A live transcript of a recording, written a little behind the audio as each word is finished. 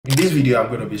In this video, I'm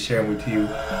going to be sharing with you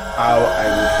how I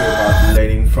would go about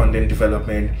learning front-end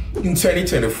development in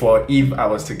 2024 if I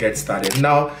was to get started.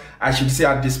 Now, I should say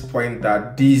at this point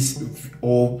that this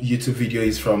whole YouTube video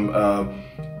is from a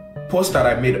post that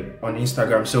I made on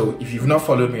Instagram. So if you've not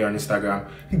followed me on Instagram,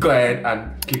 go ahead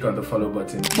and click on the follow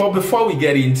button. But before we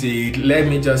get into it, let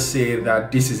me just say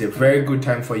that this is a very good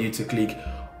time for you to click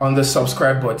on the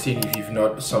subscribe button if you've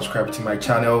not subscribed to my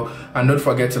channel, and don't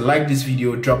forget to like this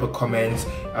video, drop a comment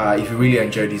if you really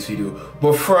enjoyed this video.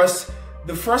 But first,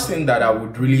 the first thing that I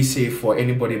would really say for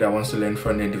anybody that wants to learn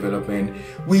front-end development,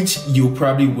 which you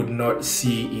probably would not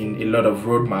see in a lot of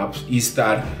roadmaps, is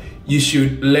that you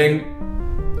should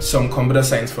learn some computer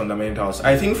science fundamentals.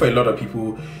 I think for a lot of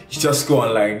people, you just go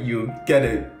online, you get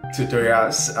a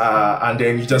tutorials, and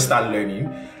then you just start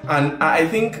learning. And I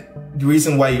think the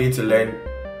reason why you need to learn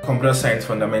computer science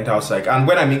fundamentals, and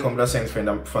when I mean computer science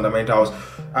fundamentals,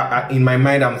 in my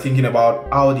mind I'm thinking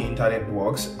about how the internet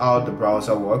works, how the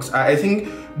browser works. I think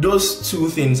those two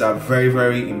things are very,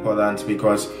 very important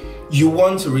because you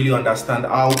want to really understand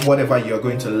how whatever you're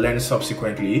going to learn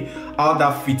subsequently, how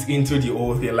that fits into the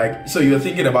whole thing. So you're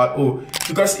thinking about,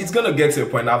 because it's going to get to a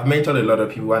point, I've mentored a lot of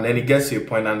people, and then it gets to a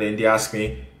point and then they ask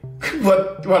me,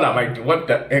 what am I doing? What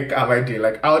the heck am I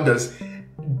doing? How does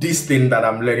this thing that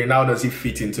I'm learning, how does it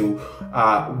fit into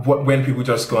when people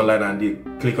just go online and they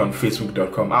click on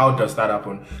facebook.com? How does that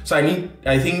happen? So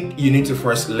I think you need to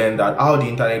first learn that how the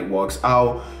internet works,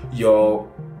 how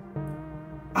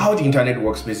the internet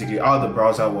works, basically how the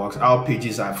browser works, how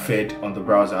pages are fed on the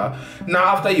browser. Now,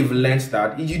 after you've learned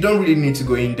that, you don't really need to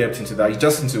go in depth into that. You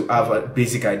just need to have a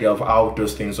basic idea of how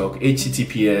those things work,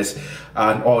 HTTPS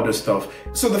and all the stuff.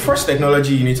 So the first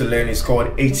technology you need to learn is called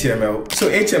HTML. So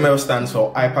HTML stands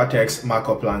for Hypertext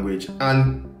Markup Language.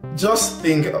 And just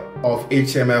think of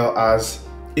HTML as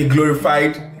a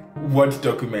glorified Word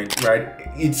document, right?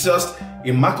 It's just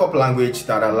a markup language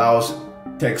that allows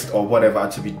text or whatever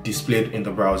to be displayed in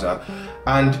the browser.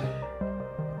 And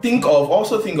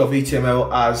also think of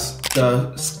HTML as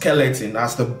the skeleton,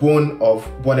 as the bone of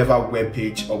whatever web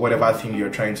page or whatever thing you're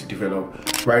trying to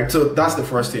develop, right? So that's the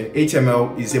first thing.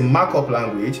 HTML is a markup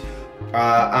language,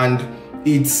 and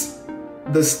it's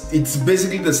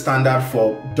basically the standard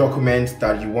for documents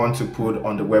that you want to put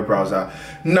on the web browser.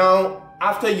 Now,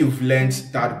 after you've learned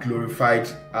that glorified,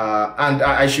 and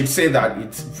I should say that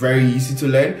it's very easy to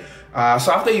learn.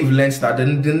 So after you've learned that,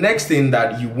 then the next thing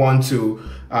that you want to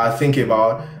think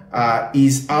about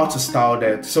is how to style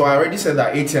that. So I already said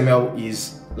that HTML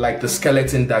is like the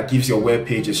skeleton that gives your web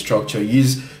page a structure. You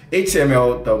use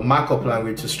HTML, the markup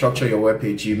language, to structure your web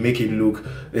page. You make it look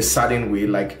a certain way,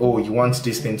 you want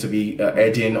this thing to be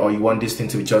heading, or you want this thing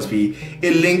to just be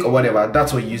a link or whatever.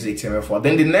 That's what you use HTML for.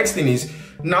 Then the next thing is,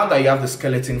 now that you have the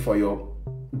skeleton for your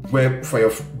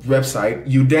website,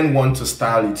 you then want to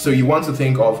style it. So you want to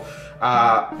think of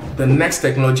the next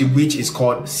technology, which is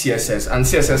called CSS, and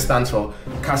CSS stands for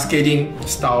Cascading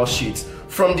Style Sheets.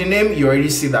 From the name, you already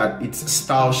see that it's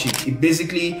style sheet. It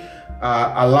basically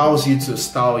allows you to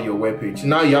style your web page.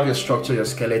 Now you have your structure, your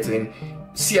skeleton.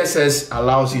 CSS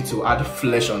allows you to add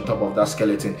flesh on top of that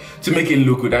skeleton to make it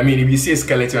look good. I mean, if you see a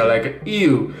skeleton, you're like,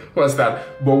 ew, what's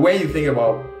that? But when you think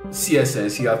about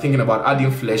CSS, you are thinking about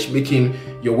adding flesh, making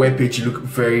your web page look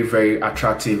very, very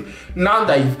attractive. Now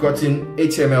that you've gotten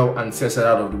HTML and CSS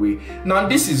out of the way, now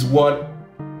this is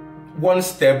one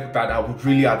step that I would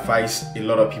really advise a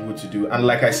lot of people to do. And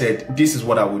like I said, this is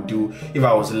what I would do if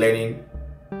I was learning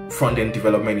front-end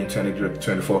development in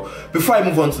 2024. Before I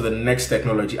move on to the next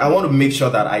technology, I want to make sure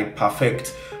that I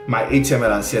perfect my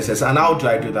HTML and CSS. And how do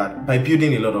I do that? By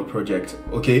building a lot of projects,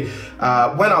 okay?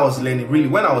 When I was learning,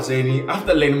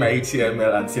 after learning my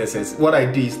HTML and CSS, what I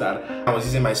did is that I was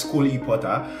using my school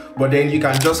e-portal, but then you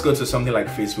can just go to something like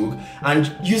Facebook,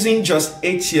 and using just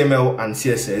HTML and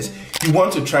CSS, you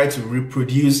want to try to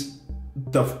reproduce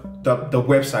the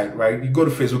website, right? You go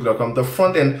to facebook.com, the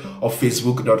front end of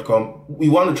facebook.com, we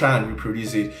want to try and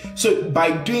reproduce it. So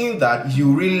by doing that,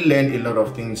 you really learn a lot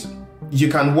of things. You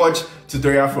can watch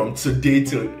tutorial from today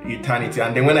to eternity,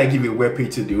 and then when I give you a web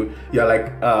page to do, you're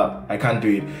like, I can't do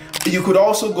it. You could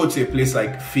also go to a place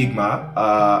like Figma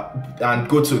and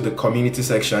go to the community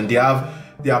section. There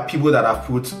are people that have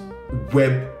put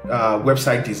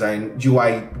website design,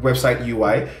 website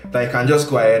UI, that you can just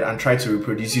go ahead and try to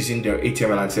reproduce using their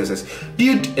HTML and CSS.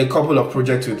 Build a couple of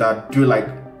projects with that, do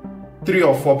 3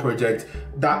 or 4 projects,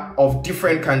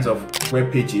 different kinds of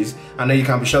web pages, and then you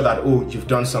can be sure that, oh, you've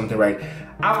done something right.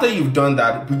 After you've done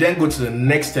that, we then go to the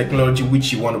next technology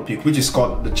which you want to pick, which is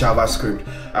called the JavaScript.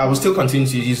 I will still continue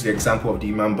to use the example of the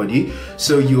human body.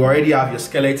 So you already have your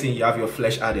skeleton, you have your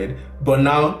flesh added, but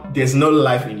now there's no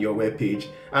life in your web page.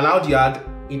 And how do you add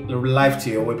life to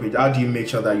your web page? How do you make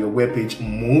sure that your web page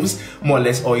moves more or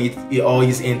less, or is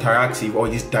interactive, or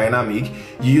is dynamic?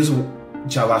 You use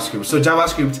JavaScript. So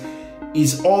JavaScript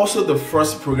is also the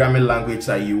first programming language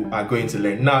that you are going to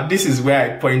learn. Now, this is where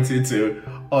I pointed to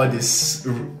all these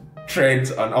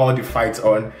threads and all the fights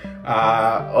on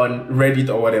Reddit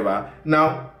or whatever.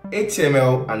 Now,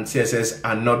 HTML and CSS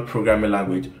are not programming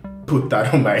language. Put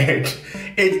that on my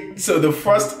head. So the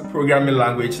first programming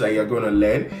language that you're going to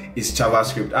learn is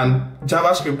JavaScript, and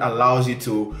JavaScript allows you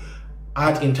to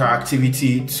add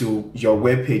interactivity to your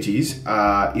web pages.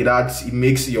 It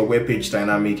makes your web page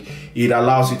dynamic. It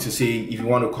allows you to say, if you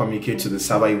want to communicate to the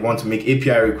server, you want to make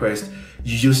API requests,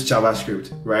 you use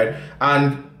JavaScript, right?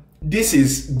 And this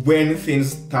is when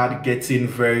things start getting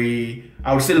very,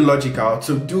 I would say, logical.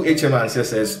 To do HTML and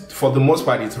CSS, for the most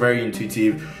part, it's very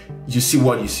intuitive. You see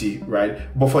what you see, right?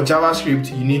 But for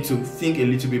JavaScript, you need to think a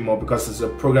little bit more, because it's a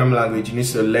programming language. You need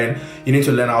to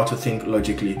learn how to think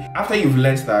logically. After you've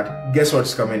learned that, guess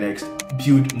what's coming next?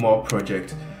 Build more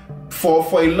projects. For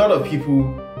a lot of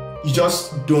people, you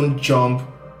just don't jump.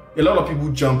 A lot of people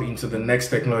jump into the next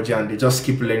technology and they just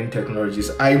keep learning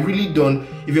technologies. I really don't,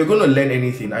 if you're going to learn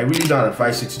anything, I really don't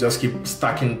advise you to just keep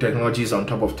stacking technologies on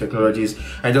top of technologies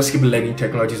and just keep learning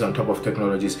technologies on top of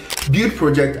technologies. Build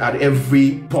project at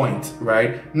every point,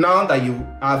 right? Now that you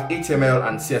have HTML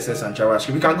and CSS and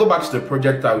JavaScript, you can go back to the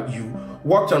project that you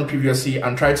worked on previously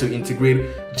and try to integrate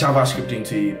JavaScript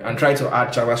into it and try to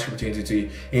add JavaScript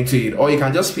into it. Or you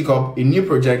can just pick up a new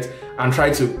project and try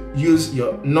to use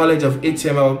your knowledge of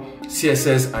HTML,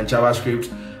 CSS, and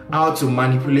JavaScript, how to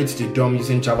manipulate the DOM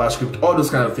using JavaScript, all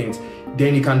those kind of things.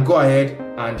 Then you can go ahead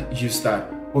and use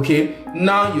that. Okay,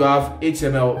 now you have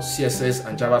HTML, CSS,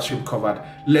 and JavaScript covered.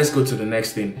 Let's go to the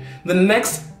next thing. The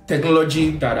next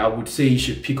technology that I would say you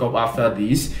should pick up after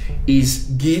this is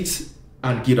Git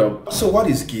and GitHub. So what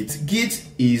is Git? Git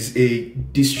is a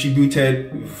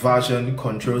distributed version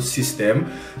control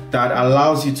system that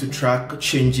allows you to track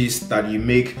changes that you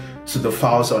make to the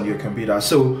files on your computer.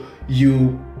 So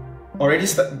you already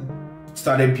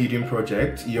started building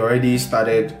project, you already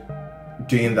started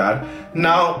doing that.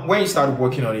 Now, when you start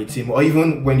working on a team, or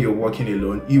even when you're working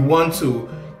alone, you want to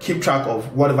keep track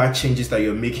of whatever changes that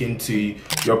you're making to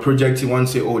your project. You want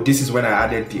to say, oh, this is when I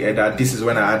added the header, this is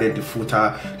when I added the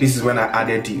footer, this is when I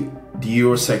added the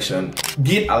hero section.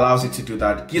 Git allows you to do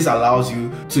that. Git allows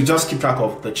you to just keep track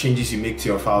of the changes you make to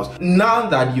your files. Now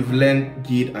that you've learned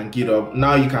Git and GitHub,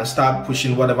 now you can start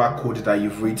pushing whatever code that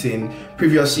you've written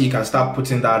previously. You can start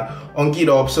putting that on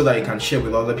GitHub so that you can share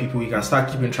with other people. You can start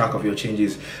keeping track of your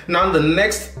changes. Now, the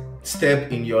next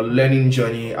step in your learning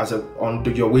journey on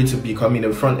your way to becoming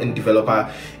a front-end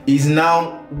developer is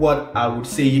now what I would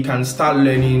say you can start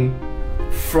learning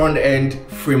front-end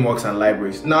frameworks and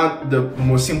libraries. Now, the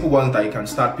most simple ones that you can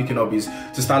start picking up is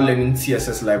to start learning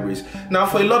CSS libraries. Now,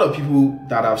 for a lot of people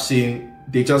that I've seen,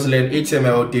 they just learn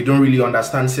HTML, they don't really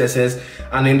understand CSS,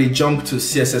 and then they jump to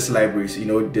CSS libraries. You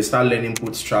know, they start learning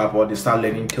Bootstrap, or they start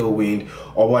learning Tailwind,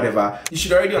 or whatever. You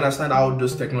should already understand how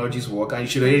those technologies work, and you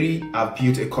should already have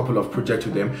built a couple of projects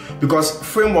with them, because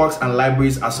frameworks and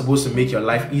libraries are supposed to make your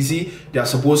life easy. They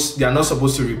are not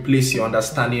supposed to replace your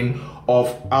understanding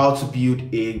of how to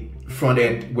build a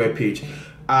front-end web page.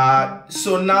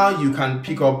 So now you can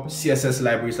pick up CSS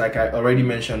libraries, like I already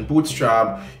mentioned,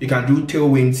 Bootstrap. You can do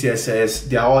Tailwind CSS.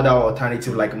 There are other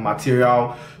alternatives like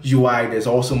Material UI. There's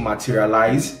also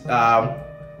Materialize.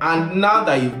 And now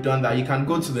that you've done that, you can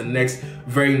go to the next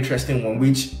very interesting one,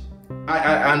 which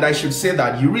I should say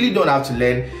that you really don't have to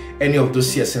learn any of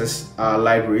those CSS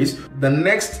libraries. The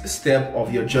next step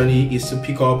of your journey is to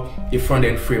pick up a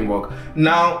front-end framework.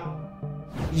 Now,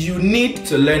 you need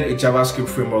to learn a JavaScript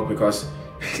framework, because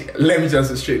let me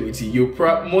just be straight with you,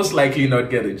 you'll most likely not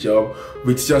get a job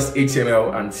with just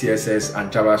HTML and CSS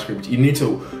and JavaScript. You need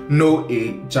to know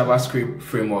a JavaScript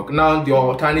framework. Now, the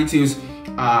alternatives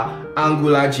are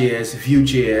AngularJS,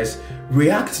 Vue.js,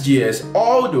 React.js,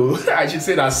 although I should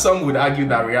say that some would argue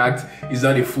that React is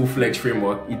not a full-fledged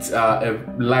framework. It's a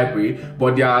library,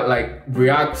 but there are like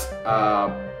React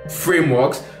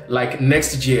frameworks like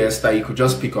Next.js that you could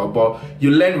just pick up. But you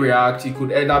learn React, you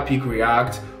could either pick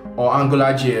React or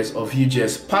AngularJS or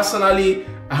Vue.js. Personally,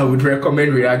 I would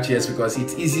recommend React.js because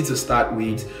it's easy to start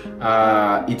with.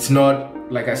 It's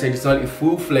not, like I said, it's not a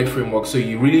full-fledged framework, so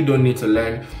you really don't need to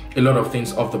learn a lot of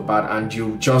things off the bat, and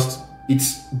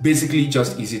it's basically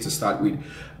just easy to start with.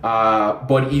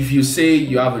 But if you say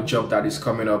you have a job that is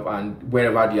coming up and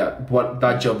what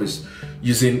that job is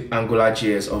using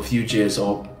AngularJS or Vue.js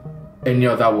or any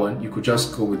other one, you could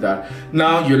just go with that.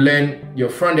 Now you learn your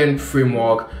front-end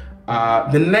framework.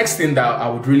 The next thing that I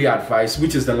would really advise,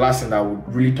 which is the last thing that I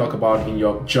would really talk about in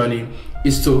your journey,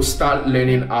 is to start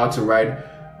learning how to write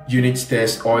unit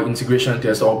tests or integration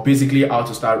tests, or basically how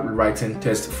to start writing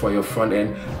tests for your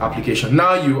front-end application.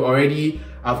 Now you already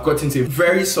have gotten to a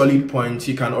very solid point.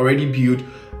 You can already build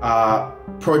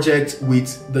projects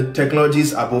with the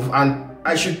technologies above, and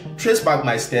I should trace back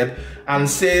my step and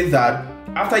say that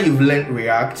after you've learned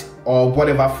React or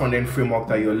whatever front-end framework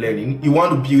that you're learning, you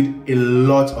want to build a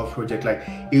lot of projects, like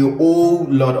a whole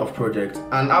lot of projects.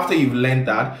 And after you've learned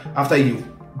that, after you've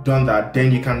done that,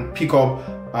 then you can pick up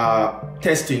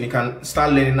testing. You can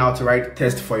start learning how to write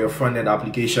tests for your front-end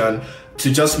application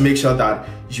to just make sure that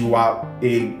you are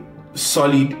a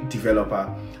solid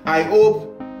developer. I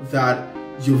hope that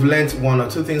you've learned one or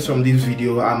two things from this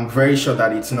video. I'm very sure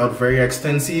that it's not very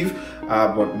extensive,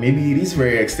 but maybe it is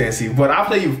very extensive. But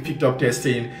after you've picked up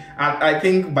testing, and I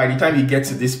think by the time you get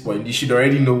to this point, you should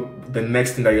already know the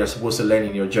next thing that you're supposed to learn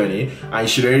in your journey, and you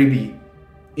should already be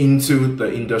into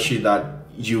the industry that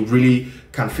you really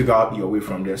can figure out your way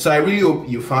from there. So I really hope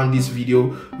you found this video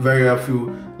very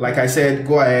helpful. Like I said,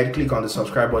 go ahead, click on the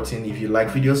subscribe button if you like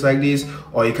videos like this,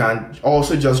 or you can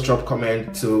also just drop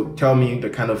comment to tell me the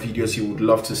kind of videos you would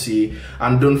love to see,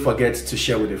 and don't forget to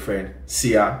share with a friend.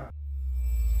 See ya.